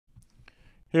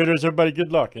Here it is, everybody.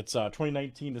 Good luck. It's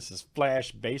 2019. This is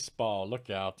Flash Baseball. Look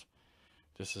out.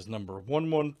 This is number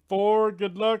 114.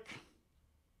 Good luck.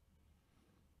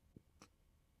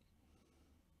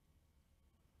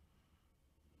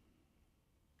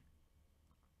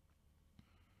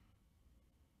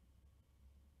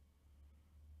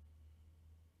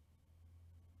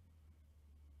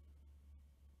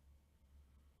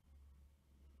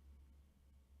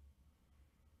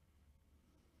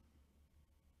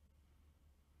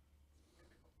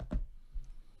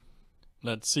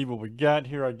 Let's see what we got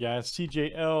here, our guys.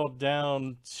 CJL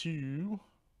down to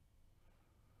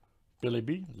Billy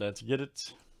B. Let's get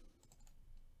it.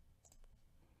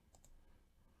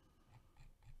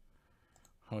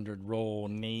 $100 roll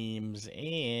names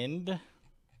and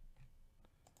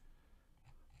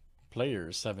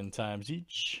players 7 times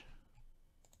each.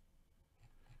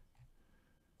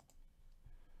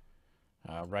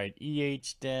 All right,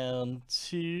 EH down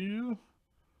to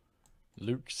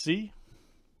Luke C.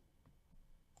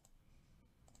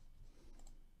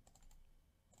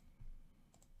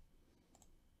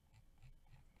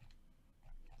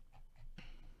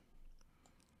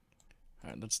 All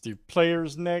right, let's do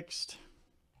players next.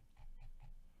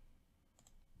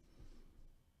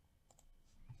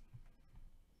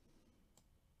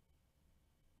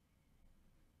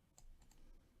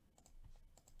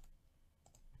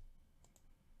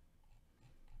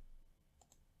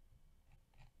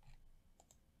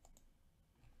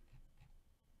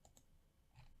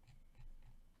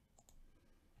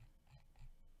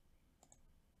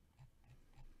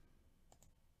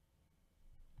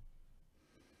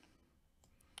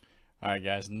 All right,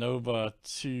 guys. Nova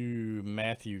to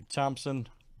Matthew Thompson.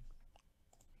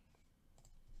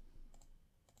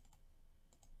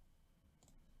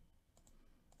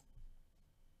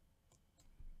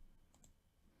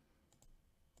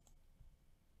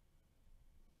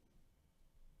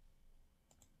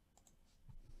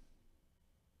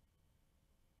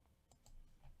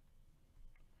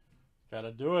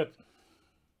 Gotta do it.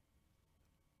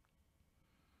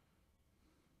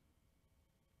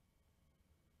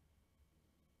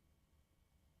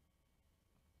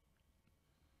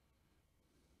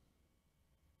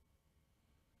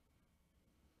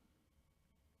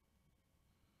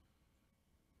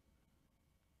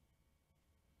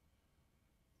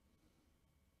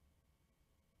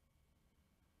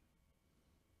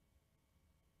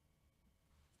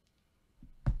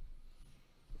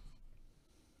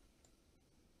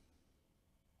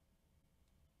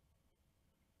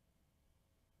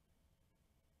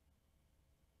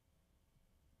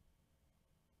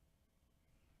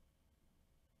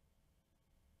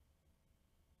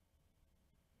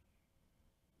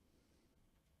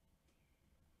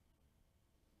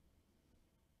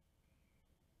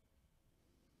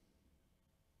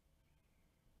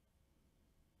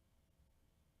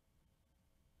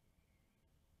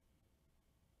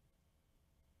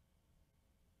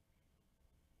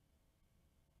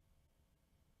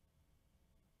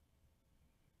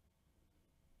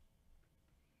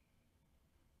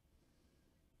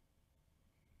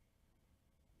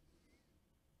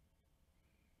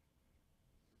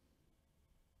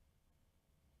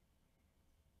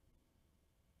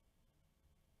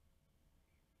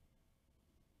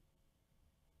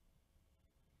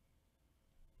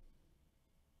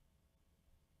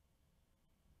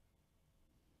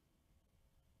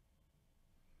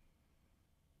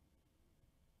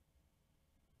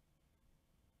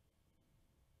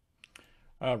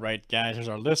 All right, guys. Here's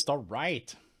our list. All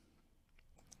right.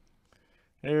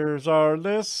 Here's our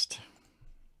list.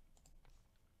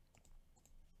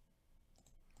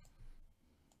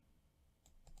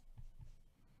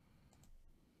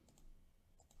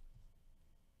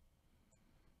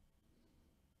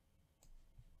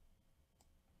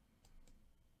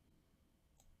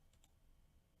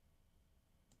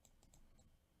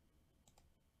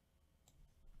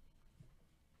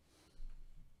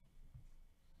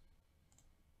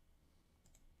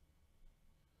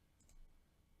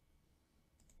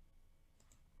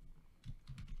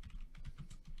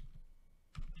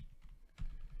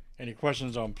 Any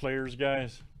questions on players,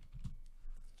 guys?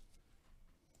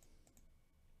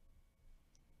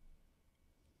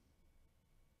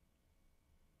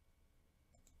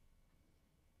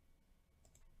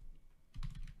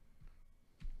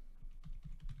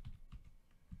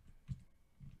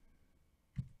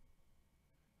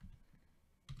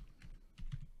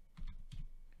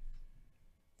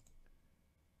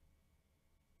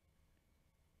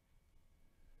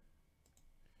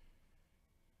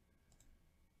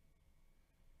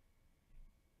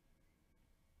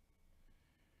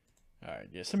 All right,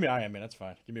 yeah, send me IM in. That's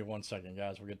fine. Give me 1 second,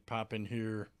 guys. We'll get popping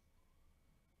here.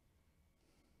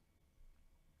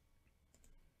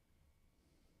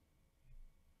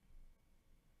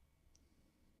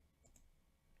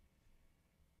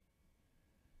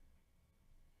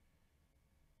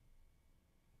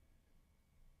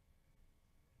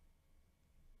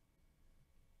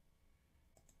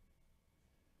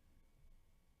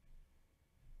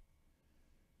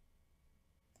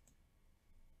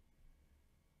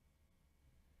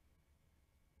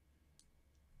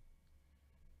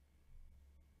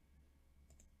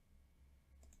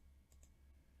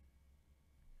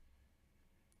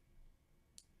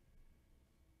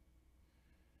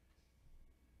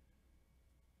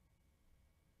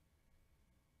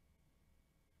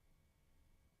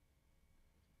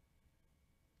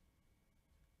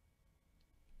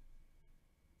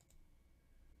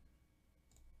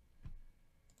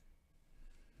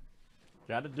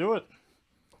 Got to do it.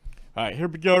 All right, here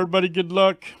we go, everybody. Good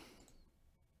luck.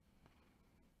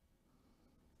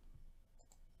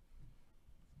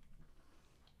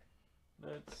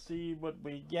 Let's see what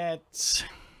we get.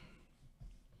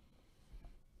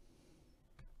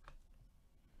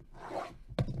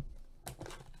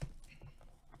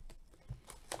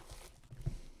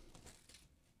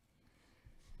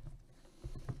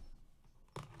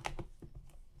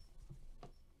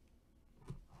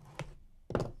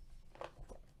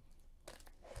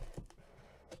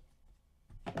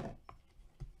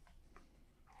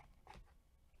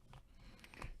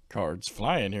 Cards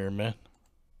flying here, man.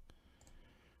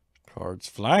 Cards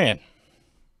flying.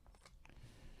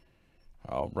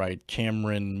 All right,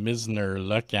 Cameron Misner,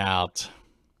 look out.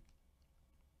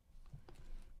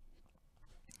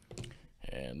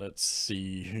 And let's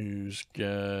see who's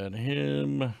got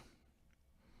him.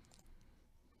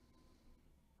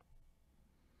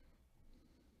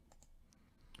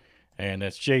 And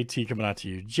that's JT coming out to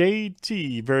you.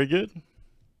 JT, very good.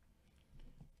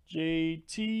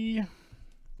 JT.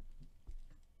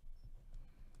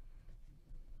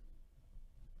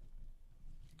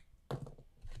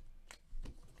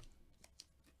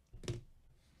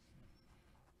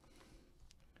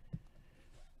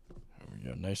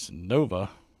 Nice Nova.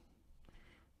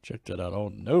 Check that out.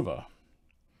 Old Nova.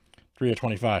 3 of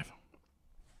 25.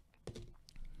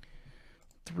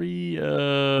 3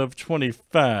 of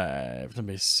 25. Let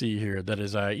me see here. That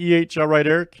is EH. All right,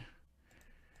 Eric.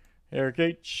 Eric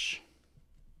H.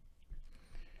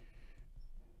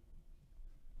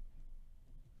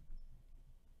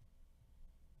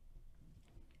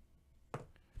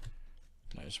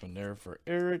 Nice one there for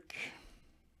Eric.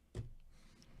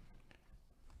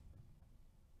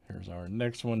 Here's our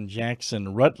next one,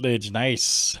 Jackson Rutledge.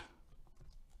 Nice.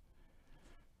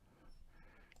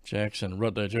 Jackson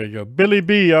Rutledge. There you go. Billy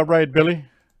B. All right, Billy.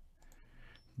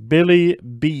 Billy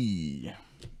B.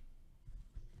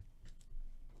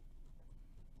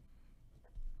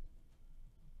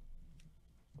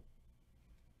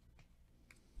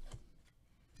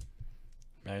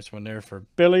 Nice one there for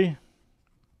Billy.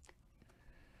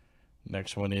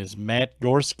 Next one is Matt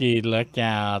Gorski. Look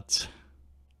out.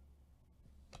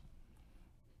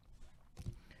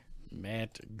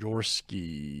 Matt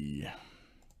Gorski.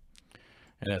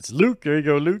 And that's Luke. There you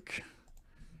go, Luke.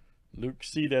 Luke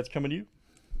C, that's coming to you.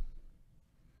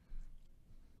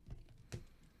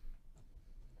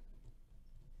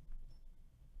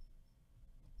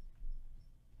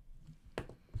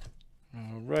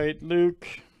 All right, Luke.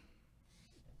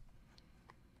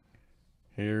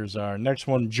 Here's our next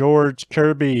one, George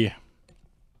Kirby.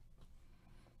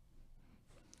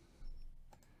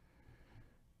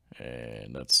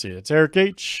 And let's see, it's Eric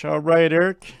H. All right,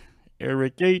 Eric.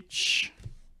 Eric H.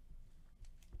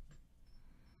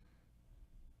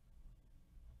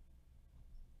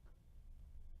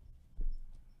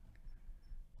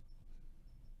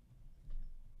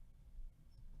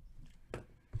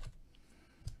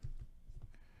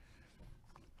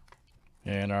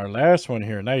 And our last one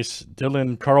here, nice,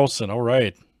 Dylan Carlson. All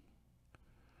right.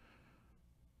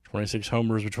 26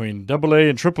 homers between AA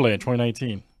and AAA in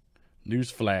 2019.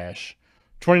 Newsflash.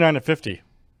 29 of 50.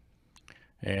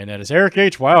 And that is Eric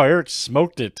H. Wow, Eric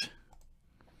smoked it.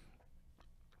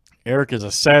 Eric is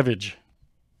a savage.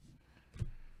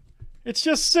 It's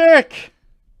just sick.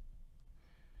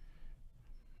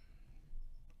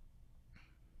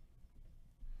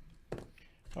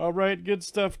 All right, good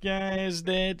stuff, guys.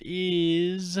 That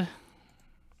is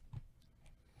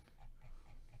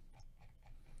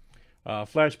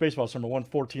Flash Baseball, number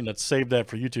 114. Let's save that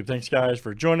for YouTube. Thanks, guys,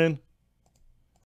 for joining.